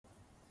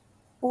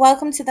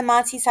Welcome to the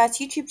Marty Sites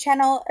YouTube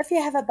channel. If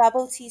you have a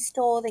bubble tea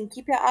store, then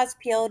keep your eyes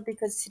peeled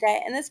because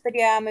today in this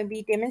video I'm going to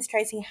be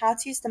demonstrating how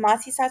to use the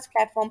Marty Sites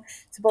platform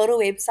to build a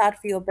website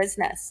for your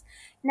business.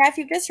 Now, if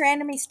you've just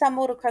randomly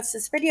stumbled across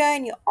this video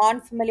and you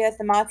aren't familiar with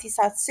the Marty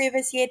Sites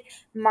service yet,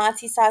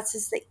 Marty Sites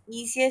is the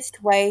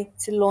easiest way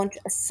to launch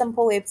a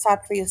simple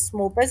website for your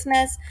small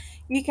business.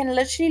 You can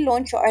literally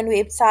launch your own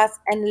website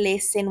in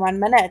less than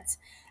 1 minute.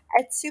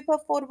 It's super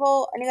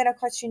affordable, only going to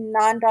cost you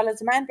 $9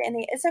 a month, and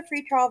there is a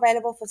free trial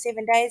available for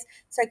 7 days.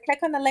 So click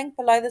on the link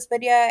below this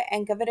video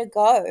and give it a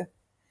go.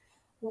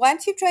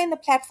 Once you've joined the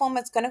platform,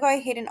 it's going to go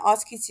ahead and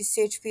ask you to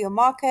search for your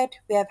market.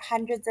 We have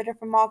hundreds of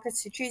different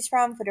markets to choose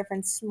from for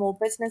different small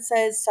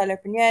businesses,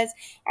 solopreneurs,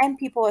 and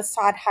people with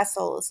side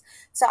hustles.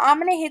 So I'm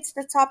going to head to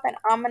the top and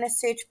I'm going to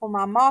search for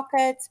my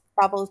market,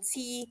 bubble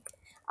tea.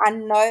 I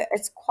know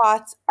it's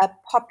quite a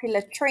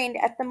popular trend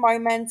at the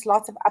moment,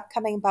 lots of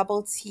upcoming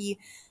bubble tea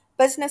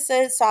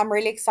businesses. So I'm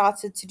really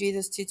excited to do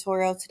this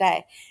tutorial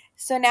today.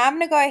 So now I'm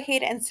going to go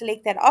ahead and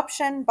select that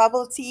option,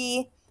 bubble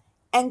tea,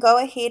 and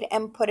go ahead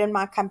and put in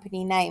my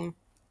company name.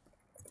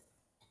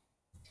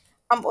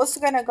 I'm also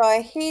going to go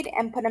ahead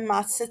and put in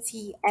my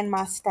city and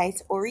my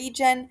state or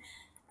region.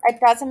 It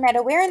doesn't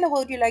matter where in the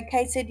world you're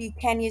located, you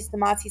can use the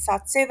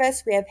multi-site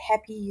service. We have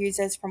happy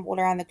users from all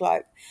around the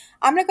globe.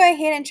 I'm going to go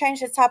ahead and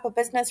change the type of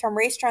business from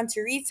restaurant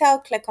to retail.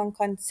 Click on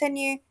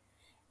continue.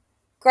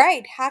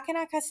 Great. How can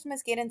our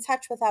customers get in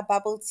touch with our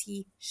bubble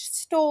tea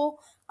store?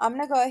 I'm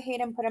going to go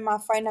ahead and put in my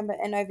phone number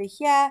in over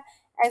here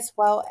as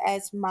well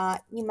as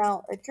my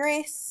email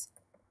address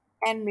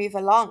and move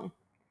along.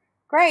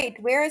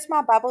 Great. Where is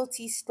my bubble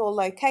tea store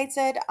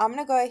located? I'm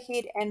going to go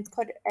ahead and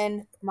put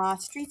in my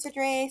street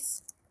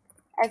address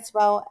as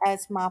well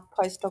as my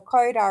postal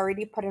code. I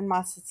already put in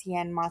my city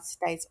and my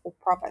state or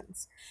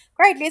province.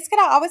 Great. Let's get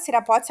our hours set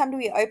up. What time do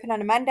we open on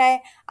a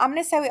Monday? I'm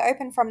going to say we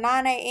open from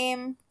 9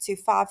 a.m. to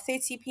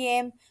 5:30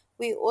 p.m.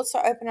 We also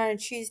open on a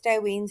Tuesday,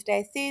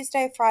 Wednesday,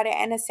 Thursday, Friday,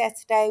 and a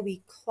Saturday.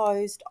 We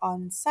closed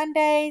on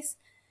Sundays.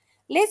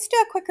 Let's do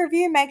a quick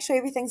review, make sure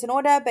everything's in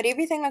order, but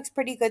everything looks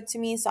pretty good to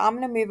me, so I'm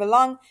going to move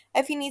along.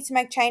 If you need to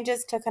make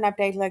changes, click on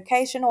update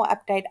location or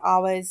update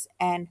hours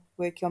and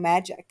work your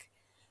magic.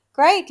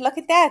 Great, look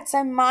at that.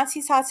 So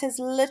Marty's House has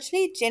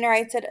literally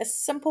generated a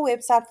simple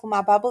website for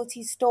my bubble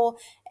tea store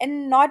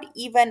in not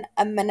even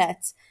a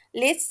minute.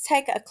 Let's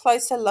take a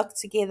closer look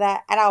together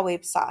at our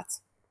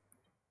website.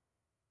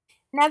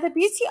 Now, the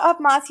beauty of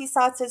Marcy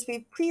Sites is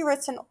we've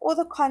pre-written all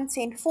the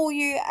content for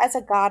you as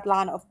a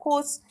guideline, of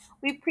course.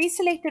 We've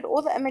pre-selected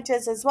all the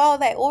images as well.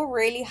 They're all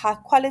really high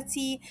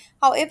quality.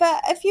 However,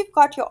 if you've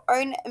got your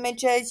own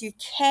images, you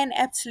can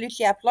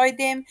absolutely upload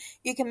them.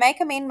 You can make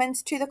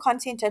amendments to the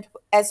content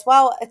as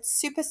well. It's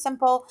super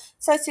simple.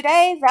 So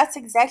today, that's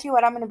exactly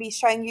what I'm going to be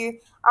showing you.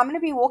 I'm going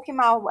to be walking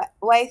my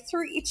way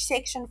through each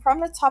section from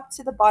the top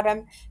to the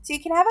bottom so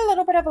you can have a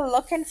little bit of a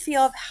look and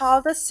feel of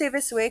how the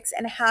service works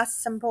and how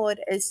simple it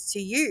is to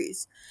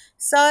use.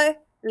 So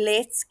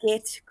let's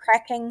get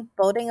cracking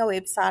building a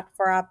website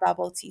for our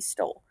bubble tea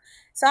store.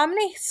 So I'm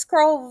going to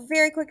scroll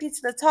very quickly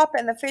to the top,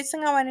 and the first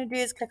thing I want to do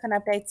is click on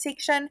update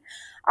section.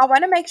 I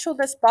want to make sure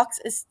this box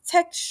is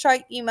ticked, show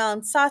email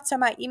and site. So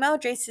my email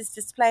address is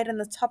displayed in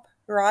the top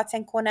right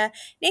hand corner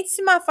next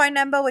to my phone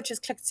number, which is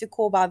click to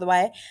call, by the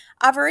way.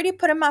 I've already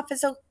put in my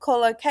physical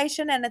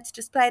location and it's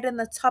displayed in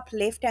the top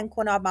left hand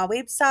corner of my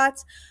website.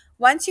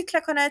 Once you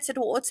click on it, it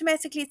will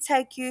automatically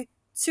take you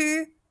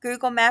to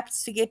Google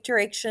Maps to get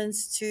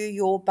directions to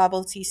your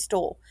bubble tea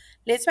store.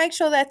 Let's make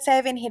sure that's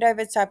saved and head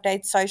over to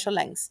update social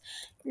links.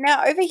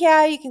 Now over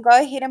here, you can go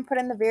ahead and put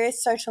in the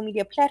various social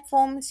media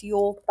platforms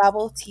your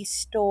bubble tea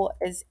store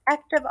is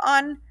active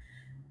on.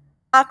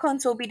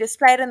 Icons will be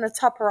displayed in the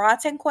top right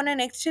hand corner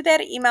next to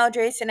that email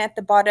address and at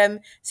the bottom,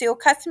 so your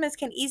customers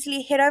can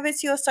easily head over to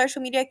your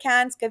social media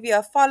accounts, give you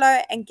a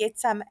follow, and get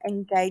some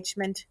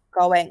engagement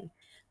going.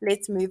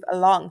 Let's move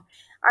along.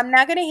 I'm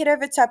now going to head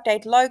over to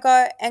update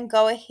logo and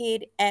go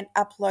ahead and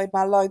upload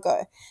my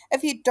logo.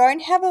 If you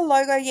don't have a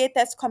logo yet,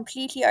 that's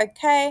completely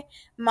okay.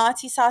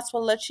 Marty Sites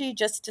will literally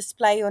just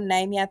display your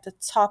name here at the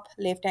top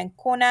left hand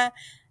corner.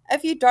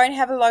 If you don't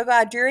have a logo,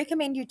 I do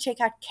recommend you check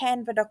out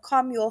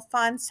canva.com. You'll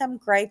find some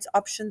great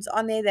options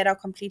on there that are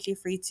completely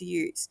free to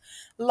use.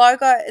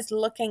 Logo is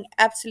looking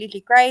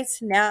absolutely great.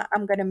 Now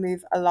I'm going to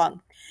move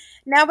along.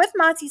 Now with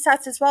Marty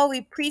Sites as well,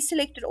 we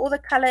pre-selected all the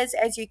colors,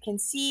 as you can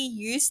see,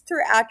 used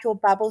throughout your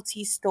bubble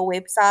tea store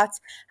website.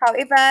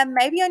 However,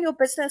 maybe on your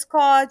business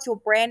cards, your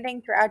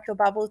branding throughout your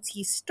bubble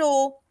tea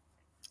store,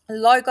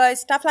 logos,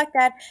 stuff like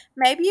that.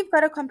 Maybe you've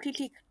got a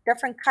completely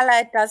different color.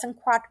 It doesn't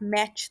quite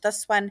match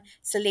this one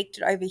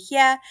selected over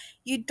here.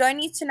 You don't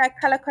need to know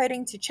color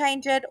coding to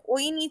change it. All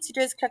you need to do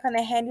is click on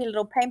the handy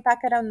little paint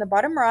bucket on the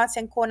bottom right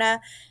hand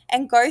corner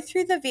and go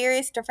through the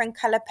various different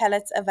color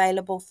palettes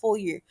available for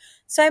you.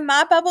 So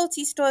my bubble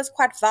tea store is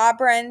quite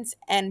vibrant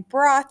and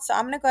bright, so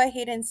I'm going to go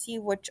ahead and see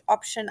which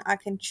option I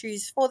can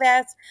choose for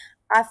that.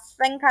 I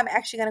think I'm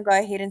actually going to go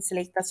ahead and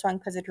select this one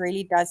because it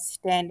really does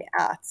stand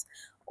out.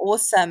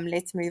 Awesome.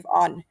 Let's move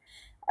on.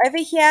 Over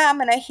here, I'm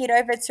going to head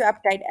over to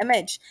update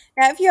image.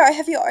 Now, if you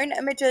have your own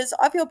images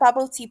of your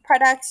bubble tea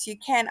products, you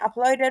can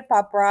upload it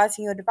by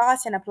browsing your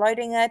device and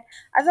uploading it.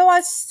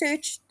 Otherwise,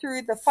 search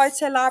through the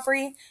photo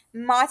library.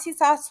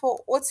 Multitask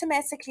will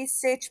automatically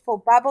search for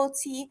bubble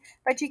tea,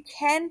 but you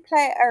can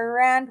play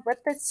around with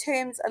the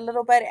terms a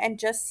little bit and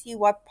just see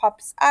what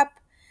pops up.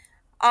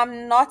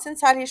 I'm not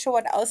entirely sure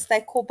what else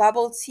they call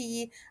bubble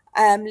tea.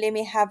 Let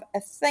me have a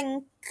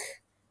think.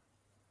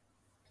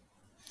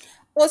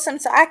 Awesome.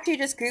 So I actually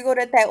just Googled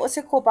it. They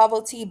also call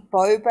bubble tea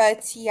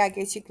boba tea, I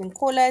guess you can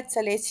call it. So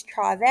let's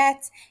try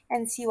that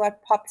and see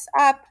what pops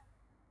up.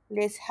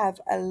 Let's have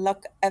a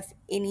look if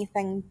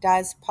anything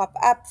does pop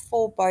up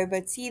for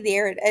boba tea.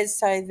 There it is.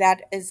 So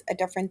that is a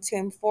different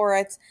term for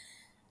it.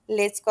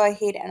 Let's go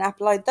ahead and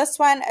upload this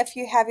one. If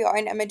you have your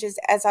own images,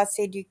 as I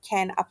said, you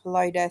can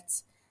upload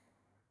it.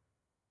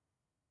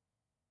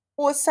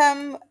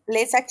 Awesome.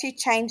 Let's actually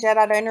change that.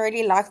 I don't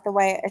really like the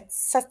way it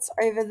sits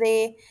over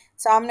there.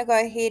 So I'm going to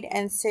go ahead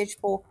and search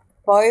for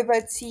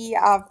boba tea.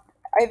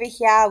 Over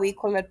here, we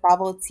call it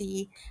bubble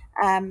tea.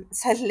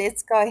 So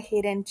let's go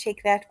ahead and check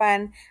that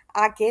one.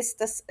 I guess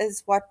this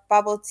is what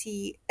bubble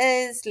tea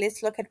is.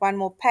 Let's look at one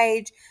more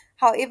page.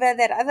 However,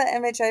 that other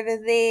image over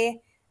there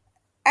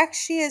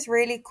actually is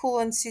really cool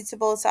and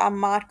suitable, so I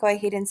might go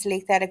ahead and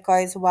select that. It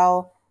goes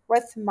well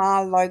with my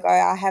logo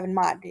I have in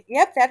mind.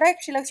 Yep, that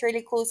actually looks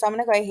really cool, so I'm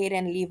going to go ahead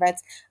and leave it.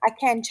 I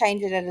can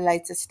change it at a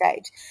later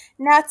stage.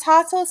 Now,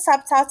 title,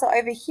 subtitle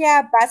over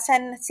here,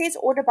 button, it says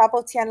order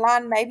bubble tea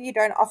online. Maybe you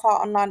don't offer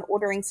online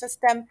ordering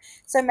system,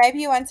 so maybe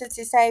you wanted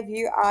to say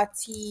view our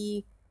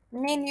tea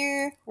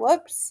menu.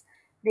 Whoops.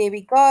 There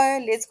we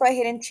go. Let's go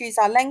ahead and choose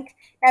our link.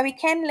 Now we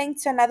can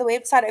link to another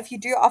website if you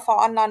do offer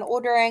online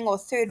ordering or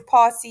third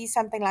party,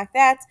 something like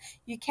that.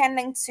 You can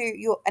link to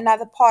your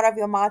another part of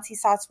your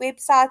multi-site's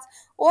website,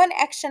 or an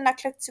action like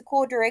click to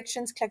call,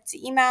 directions, click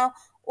to email,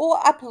 or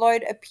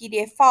upload a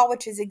PDF file,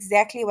 which is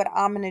exactly what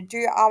I'm going to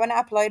do. I want to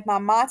upload my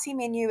multi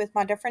menu with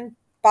my different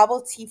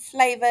bubble tea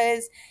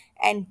flavors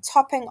and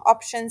topping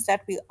options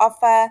that we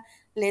offer.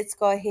 Let's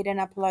go ahead and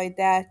upload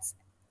that.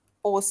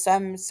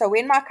 Awesome. So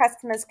when my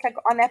customers click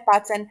on that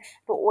button, it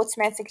will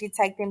automatically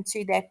take them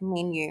to that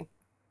menu.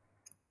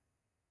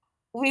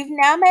 We've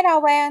now made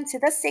our way onto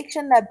this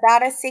section, the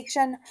About Us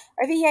section.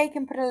 Over here, you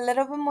can put a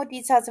little bit more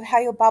details of how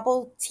your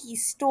bubble tea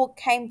store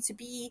came to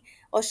be,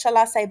 or shall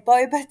I say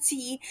boba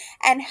tea,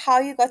 and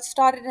how you got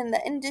started in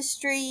the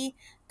industry.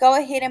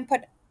 Go ahead and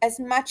put as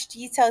much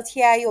details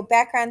here, your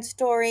background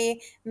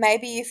story.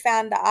 Maybe you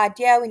found the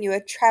idea when you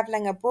were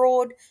traveling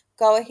abroad.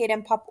 Go ahead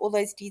and pop all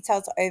those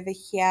details over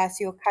here so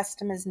your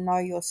customers know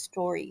your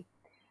story.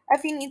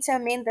 If you need to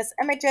amend this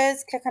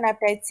images, click on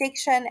Update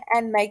section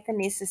and make the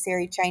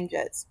necessary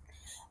changes.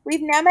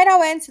 We've now made our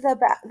way into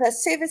the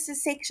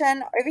services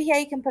section. Over here,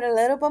 you can put a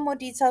little bit more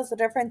details, the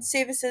different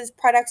services,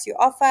 products you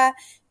offer.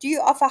 Do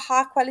you offer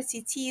high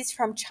quality teas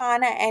from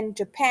China and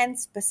Japan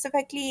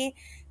specifically?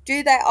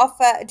 Do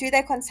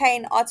they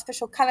contain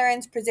artificial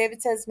colorants,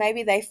 preservatives?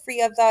 Maybe they're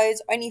free of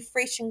those, only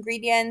fresh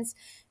ingredients.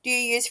 Do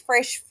you use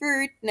fresh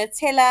fruit,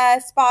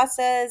 Nutella,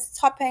 spices,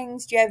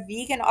 toppings? Do you have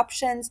vegan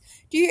options?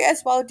 Do you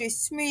as well do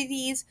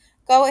smoothies?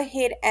 Go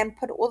ahead and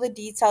put all the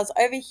details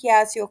over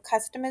here so your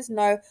customers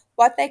know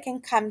what they can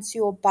come to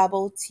your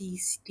bubble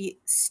tea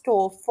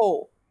store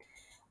for.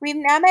 We've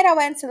now made our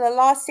way into the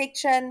last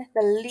section,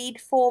 the lead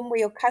form, where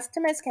your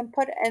customers can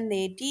put in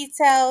their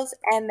details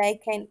and they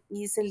can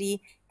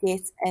easily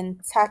get in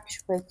touch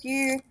with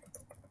you.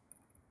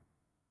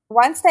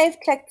 Once they've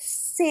clicked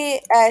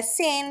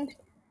send,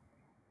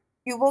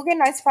 you will get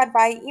notified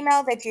by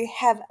email that you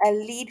have a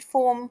lead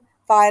form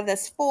via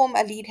this form.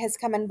 A lead has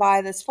come in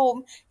via this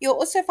form. You'll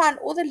also find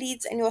all the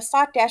leads in your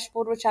site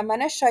dashboard, which I'm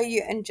going to show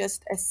you in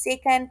just a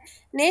second.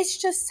 Let's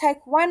just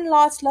take one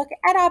last look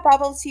at our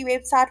Bubble Tea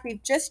website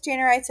we've just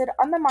generated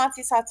on the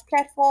multi-sites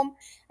platform.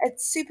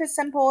 It's super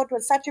simple. It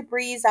was such a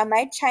breeze. I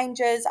made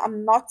changes.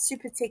 I'm not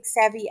super tech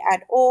savvy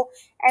at all,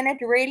 and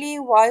it really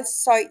was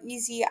so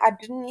easy. I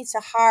didn't need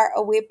to hire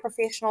a web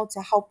professional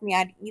to help me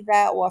out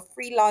either, or a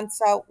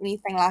freelancer or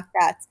anything like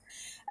that.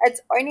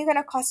 It's only going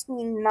to cost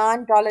me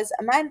 $9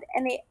 a month,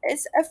 and there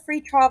is a free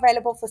trial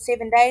available for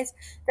 7 days.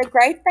 The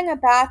great thing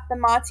about the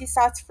multi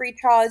sites free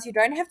trial is you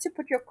don't have to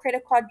put your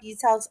credit card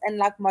details in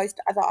like most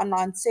other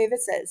online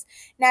services.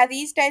 Now,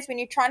 these days, when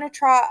you're trying to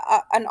try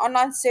an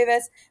online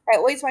service, they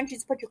always want you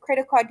to put your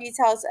credit card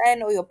details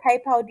in or your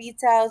PayPal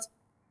details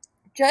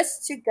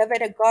just to give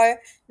it a go.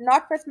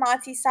 Not with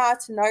multi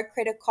sites, no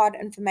credit card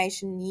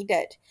information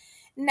needed.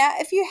 Now,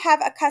 if you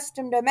have a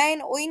custom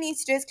domain, all you need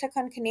to do is click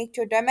on connect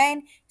your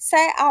domain.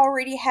 Say I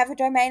already have a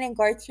domain and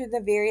go through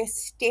the various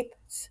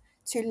steps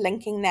to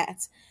linking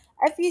that.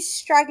 If you're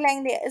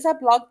struggling, there is a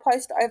blog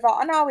post over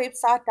on our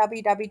website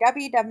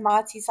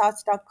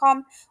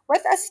www.mightysites.com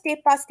with a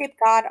step-by-step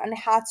guide on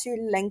how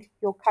to link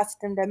your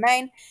custom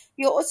domain.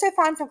 You'll also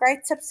find some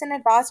great tips and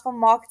advice for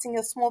marketing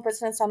your small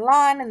business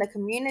online in the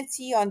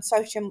community on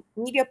social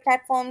media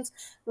platforms.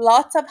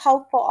 Lots of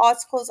helpful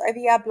articles over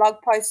your blog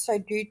posts, so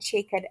do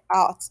check it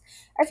out.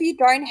 If you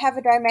don't have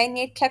a domain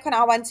yet, click on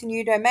I want a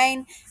new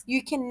domain.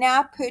 You can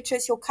now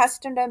purchase your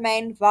custom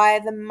domain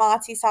via the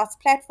Mighty Sites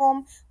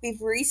platform.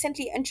 We've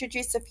recently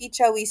introduced a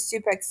feature we're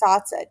super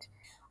excited.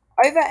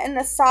 Over in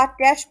the site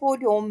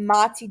dashboard, your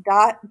mighty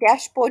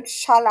dashboard,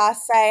 shall I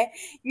say,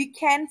 you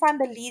can find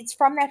the leads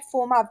from that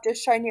form I've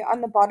just shown you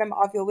on the bottom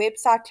of your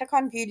website. Click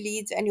on view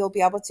leads and you'll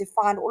be able to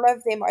find all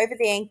of them over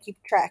there and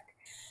keep track.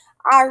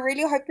 I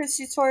really hope this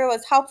tutorial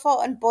was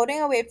helpful in building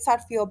a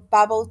website for your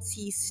bubble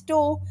tea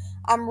store.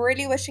 I'm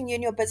really wishing you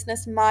and your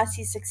business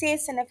mighty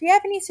success. And if you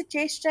have any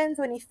suggestions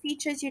or any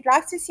features you'd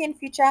like to see in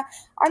future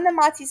on the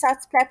Mighty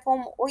Sites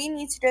platform, all you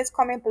need to do is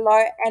comment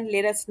below and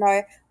let us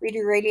know. We'd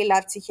really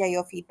love to hear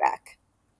your feedback.